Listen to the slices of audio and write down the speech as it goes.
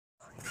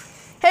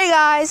Hey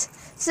guys,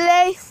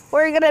 today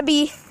we're gonna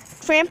be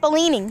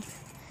trampolining.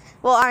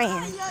 Well, I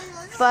am,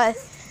 but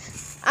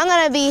I'm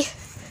gonna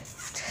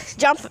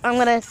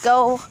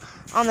go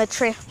on the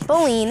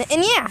trampoline,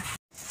 and yeah.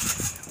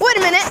 Wait a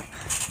minute.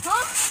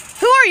 Huh?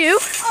 Who are you?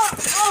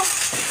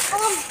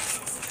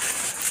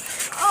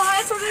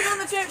 I started on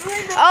the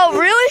trampoline. Oh,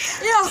 really?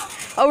 Yeah.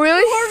 Oh, really?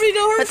 Don't hurt me,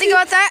 don't hurt But me. think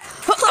about that.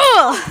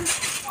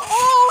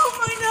 Oh,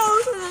 my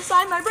nose is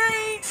inside my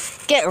brain.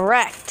 Get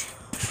wrecked.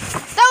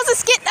 That was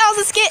a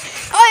skit.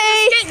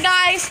 Hey, Skit,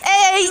 guys.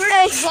 hey, We're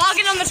hey,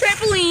 vlogging on the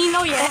trampoline.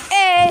 Oh, yeah.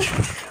 hey.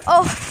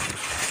 Oh.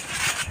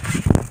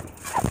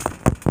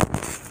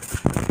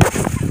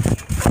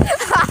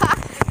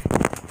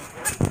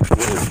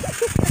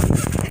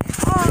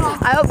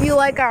 I hope you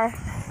like our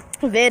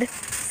vid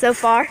so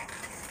far.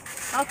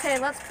 Okay,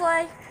 let's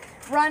play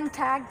run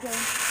tag game.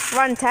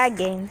 Run tag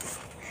game.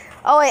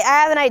 Oh wait, I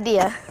have an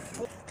idea.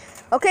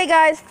 Okay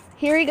guys,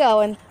 here we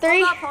go in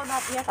 3. Hold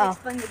up. You have to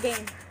explain the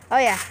game. Oh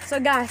yeah. So,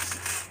 guys,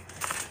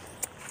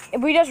 if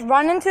we just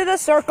run into the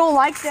circle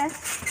like this,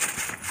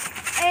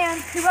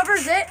 and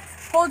whoever's it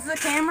holds the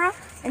camera,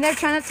 and they're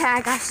trying to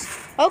tag us.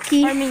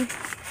 Okay. Or me.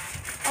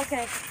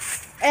 Okay.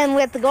 And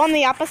we have to go on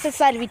the opposite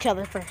side of each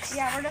other first.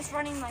 Yeah, we're just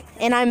running like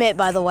this. And I'm it,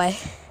 by the way.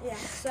 Yeah,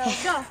 so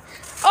go.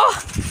 Oh!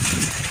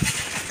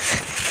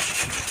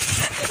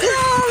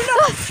 No!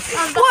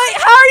 Wait,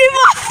 how are you?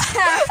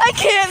 I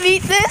can't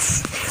beat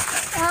this.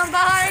 I'm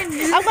behind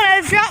you. I'm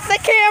gonna drop the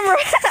camera.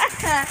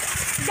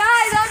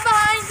 Guys, I'm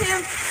behind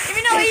him.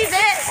 Even though he's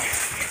it.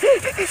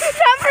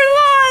 Not for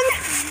long.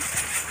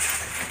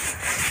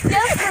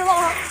 Just for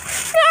long.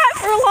 Not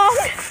for long.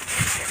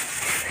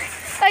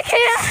 I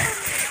can't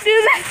do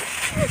this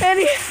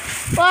any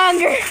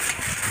longer.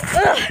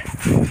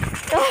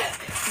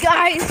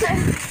 Guys,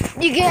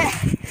 you get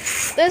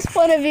this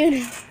point of view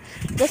now.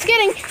 Just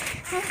kidding.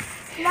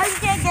 Now you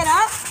can't get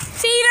up?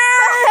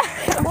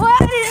 Cheater!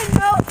 What? I didn't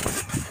know.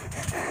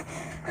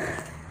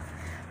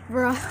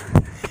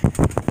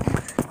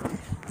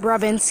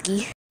 Brabinski.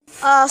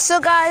 So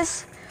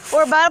guys,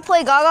 we're about to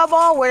play Gaga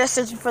Ball. We're just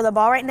searching for the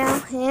ball right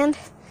now, and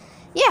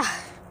yeah,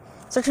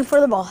 searching for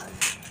the ball.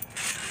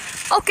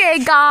 Okay,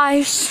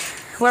 guys,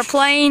 we're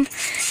playing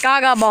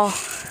Gaga Ball.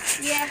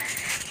 Yeah.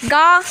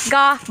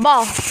 Gaga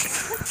Ball.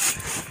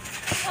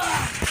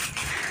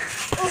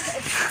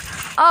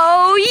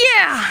 Oh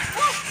yeah!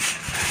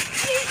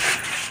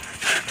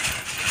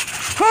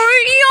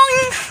 Hurry!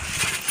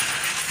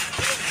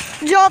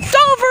 Jumped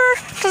over,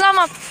 cause I'm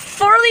a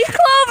 4-leaf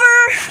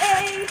clover.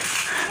 Hey,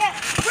 yeah,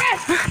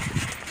 press.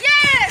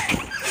 Yeah!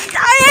 I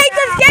hate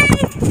this game!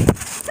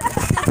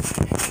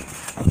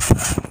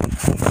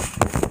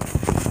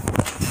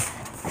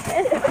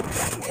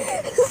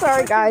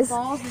 Sorry guys.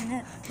 Balls in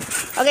it.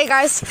 Okay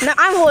guys, now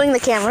I'm holding the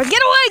camera.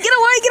 Get away, get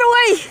away, get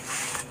away!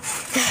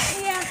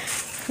 Yeah.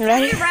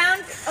 Ready? Every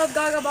round of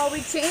Gaga Ball,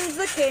 we change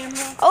the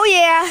camera. Oh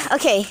yeah.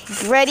 Okay,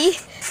 ready?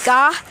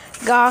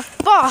 Gaga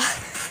Ball.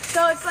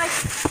 So it's like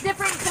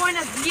different point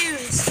of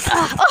views.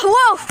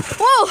 Oh,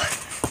 whoa!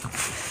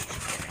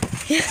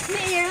 Here.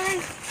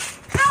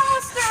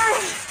 Alistair!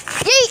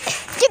 Yeet!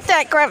 Get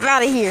that crap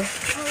out of here.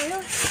 Oh,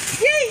 really?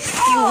 Yeesh!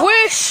 You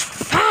wish.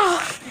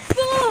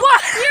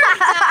 What? You're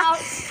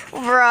out.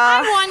 Bruh.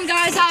 I won,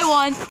 guys. I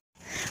won.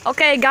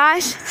 Okay,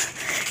 guys.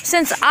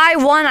 Since I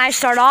won, I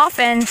start off,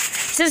 and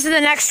since the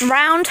next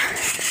round,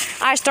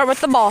 I start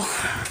with the ball.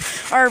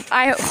 Or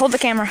I hold the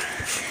camera.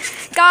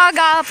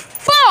 Gaga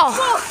Ball!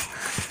 Whoa.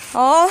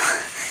 Oh,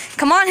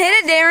 come on, hit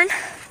it, Darren.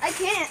 I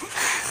can't.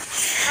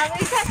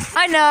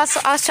 I know,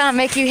 so I was trying to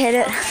make you hit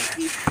it.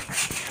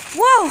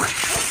 Whoa!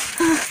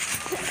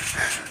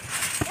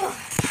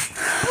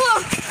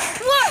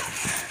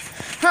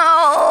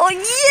 Oh,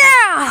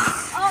 yeah!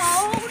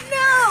 Oh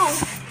no!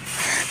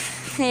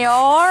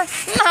 Your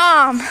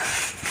mom.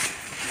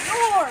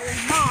 Your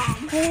mom.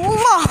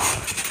 Whoa.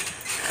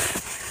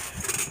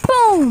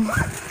 Boom.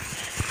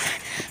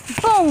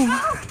 Boom.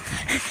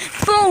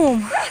 Boom.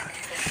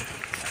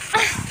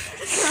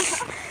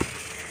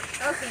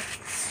 Okay.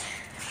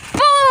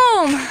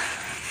 Boom.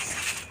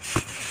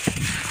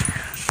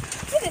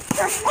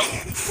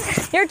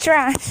 You're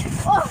trash.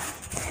 Oh.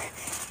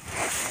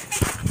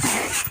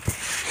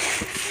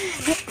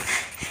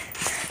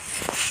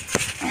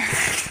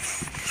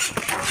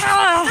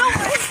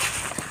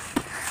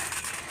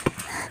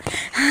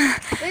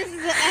 This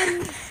is the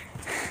end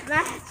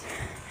match.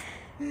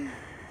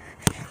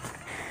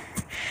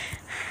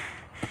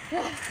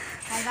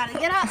 I gotta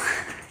get up.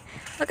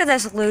 Look at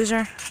this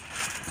loser.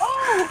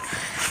 Oh!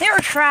 You're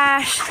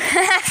trash.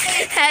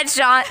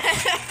 Headshot.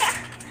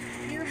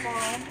 Your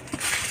mom.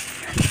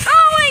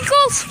 Oh,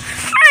 ankles!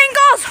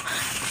 Ankles!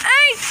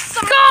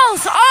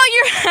 Ankles! Oh,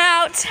 you're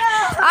out.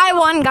 I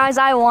won, guys.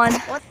 I won.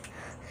 What?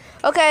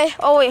 Okay.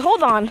 Oh, wait.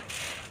 Hold on.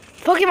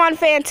 Pokemon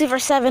Fan 2 for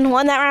 7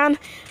 won that round,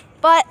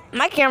 but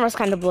my camera's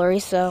kind of blurry,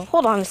 so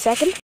hold on a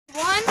second.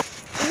 One,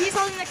 and he's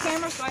holding the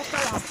camera, so I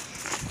start off.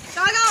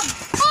 Gaga!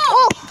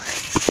 Oh!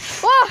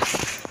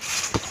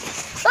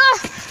 Oh!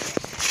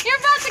 You're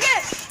about to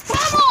get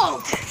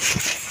pummeled!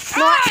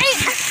 No,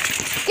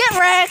 get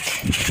frick?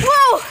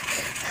 Whoa!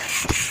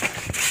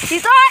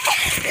 He's on.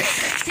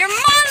 Your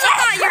mom's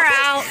thought you're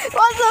out.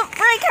 What the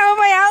frick? How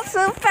am I out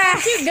so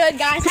fast? Too good,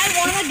 guys. I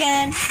won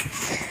again.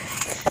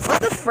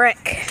 What the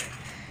frick?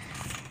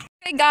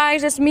 Hey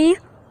guys, it's me,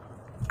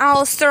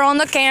 Alistair, on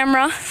the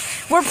camera.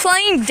 We're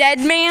playing Dead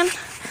Man,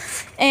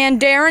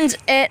 and Darren's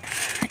it,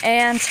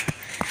 and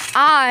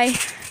I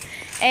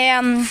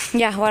am,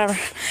 yeah, whatever.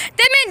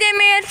 Dead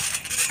Man,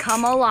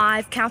 come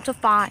alive. Count to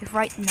 5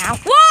 right now.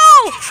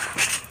 Whoa!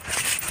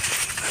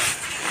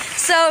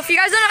 So if you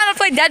guys don't know how to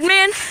play Dead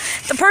Man,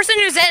 the person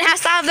who's it has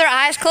to have their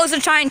eyes closed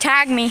and try and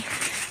tag me.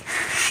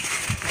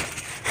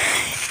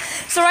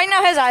 So right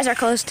now his eyes are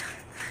closed.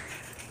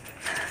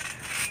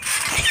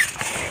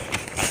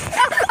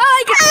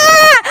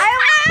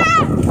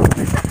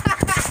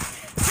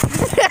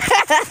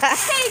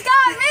 He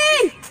got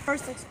me!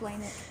 First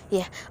explain it.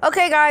 Yeah.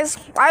 Okay, guys.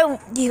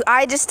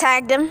 I just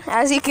tagged him,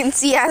 as you can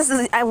see,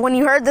 when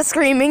you heard the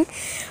screaming.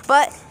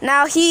 But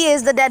now he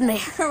is the dead man.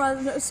 There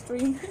was no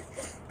scream.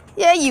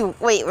 Yeah,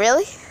 wait,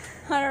 really?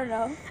 I don't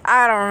know.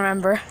 I don't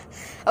remember.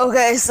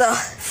 Okay, so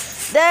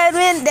dead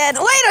man, dead.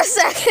 Wait a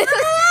second. No!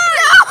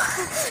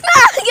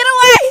 No! Get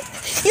away!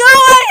 Get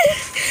away!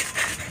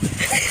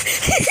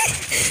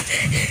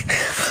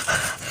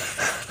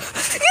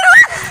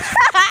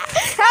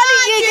 How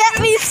did you get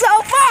me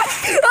so far?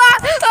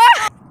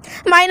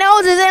 My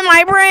nose is in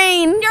my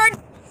brain.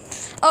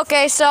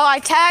 Okay, so I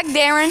tagged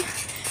Darren.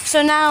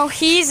 So now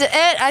he's it,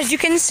 as you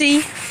can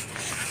see.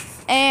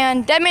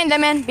 And dead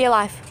man, be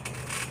alive.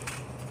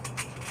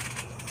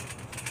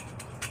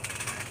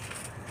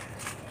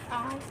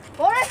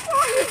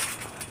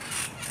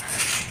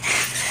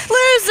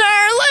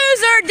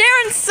 Loser,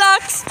 Darren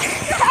sucks.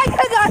 I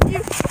got you.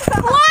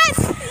 What?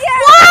 Yeah.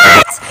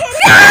 What?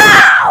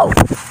 No!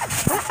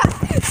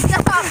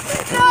 Stop.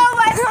 No,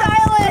 my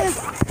stylus.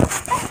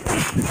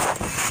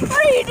 What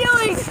are you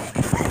doing?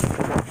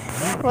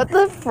 What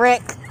the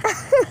frick?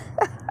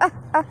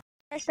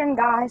 Intermission,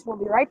 guys. We'll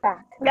be right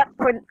back. Yep,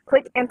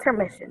 quick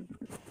intermission.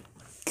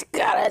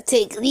 Gotta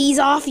take these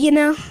off, you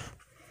know.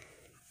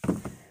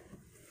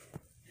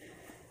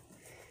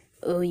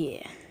 Oh,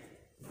 yeah.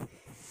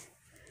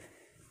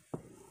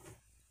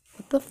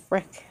 What the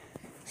frick?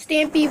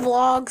 Stampy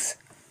Vlogs.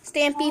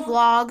 Stampy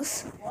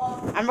Vlogs.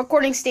 I'm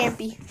recording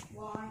Stampy.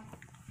 Why?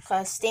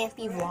 Because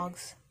Stampy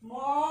Vlogs.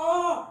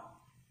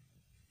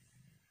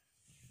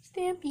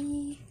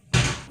 Stampy.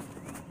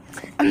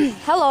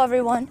 Hello,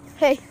 everyone.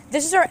 Hey.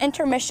 This is our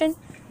intermission.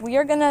 We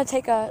are gonna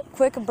take a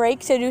quick break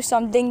to do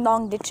some ding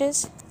dong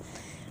ditches.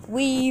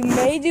 We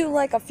may do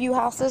like a few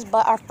houses,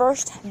 but our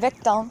first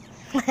victim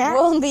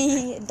will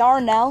be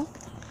Darnell.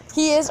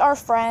 He is our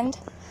friend,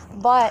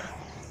 but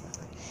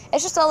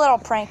it's just a little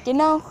prank, you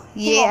know?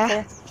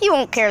 Yeah. He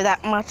won't care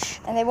that much.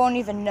 And they won't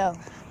even know.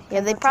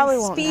 Yeah, they probably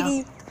won't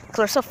Speedy. know. Because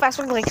we're so fast,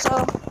 we're like,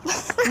 So,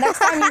 next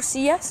time you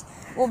see us,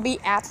 we'll be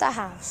at the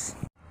house.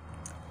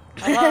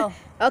 Hello.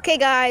 Okay,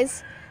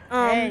 guys.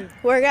 Hey.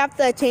 We're gonna have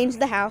to change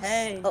the house.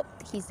 Hey. Oh,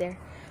 he's there.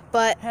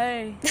 But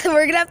Hey.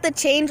 we're gonna have to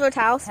change our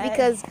house Hey.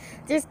 because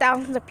there's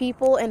thousands of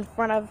people in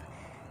front of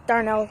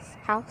Darnell's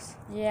house.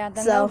 Yeah,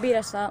 then So- they'll beat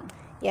us up.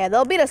 Yeah,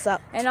 they'll beat us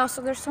up. And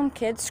also, there's some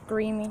kids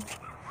screaming.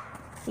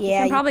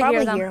 Yeah, can probably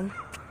hear them. hear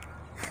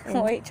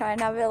them. Wait, try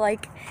and have it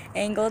like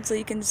angled so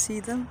you can see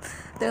them.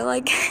 They're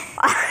like,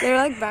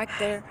 back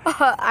there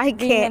I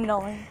being can't.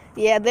 annoying.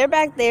 Yeah, they're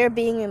back there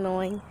being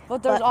annoying.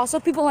 But there's also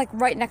people like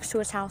right next to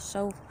his house,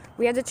 so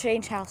we had to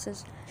change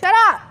houses. Shut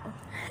up!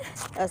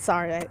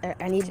 Sorry,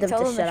 I need them Tell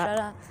to them shut to up. shut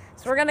up.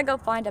 So we're gonna go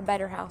find a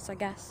better house, I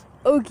guess.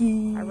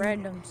 Okay. Our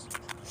randoms.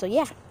 So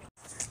yeah,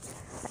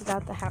 I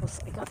got the house.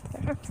 I got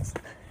the house.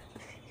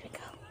 Here we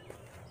go.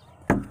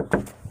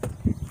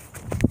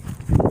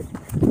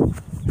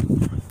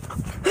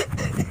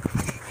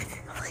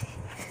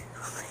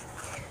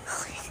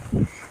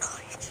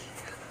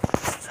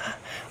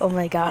 Oh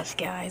my gosh,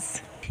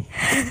 guys.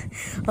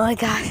 Oh my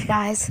gosh,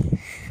 guys.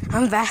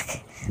 I'm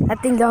back.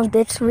 That ding dong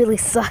ditch really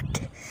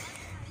sucked.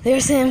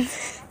 There's him.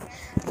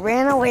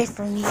 Ran away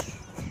from me.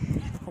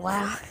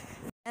 Wow.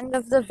 End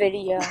of the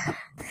video.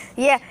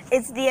 Yeah,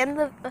 it's the end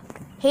of...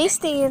 Hey,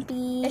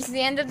 Stampy. It's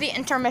the end of the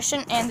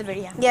intermission and the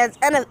video. Yeah, it's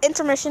end of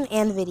intermission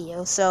and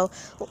video. So,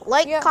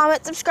 like, Yeah.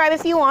 comment, subscribe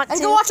if you want And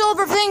to. go watch all of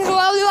our things.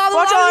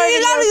 Watch all our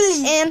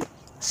videos. And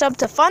sub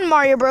to Fun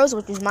Mario Bros,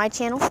 which is my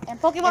channel.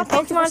 And Pokemon, And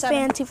Pokemon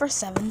Fan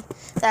 247.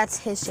 That's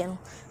his channel.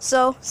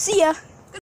 So, see ya.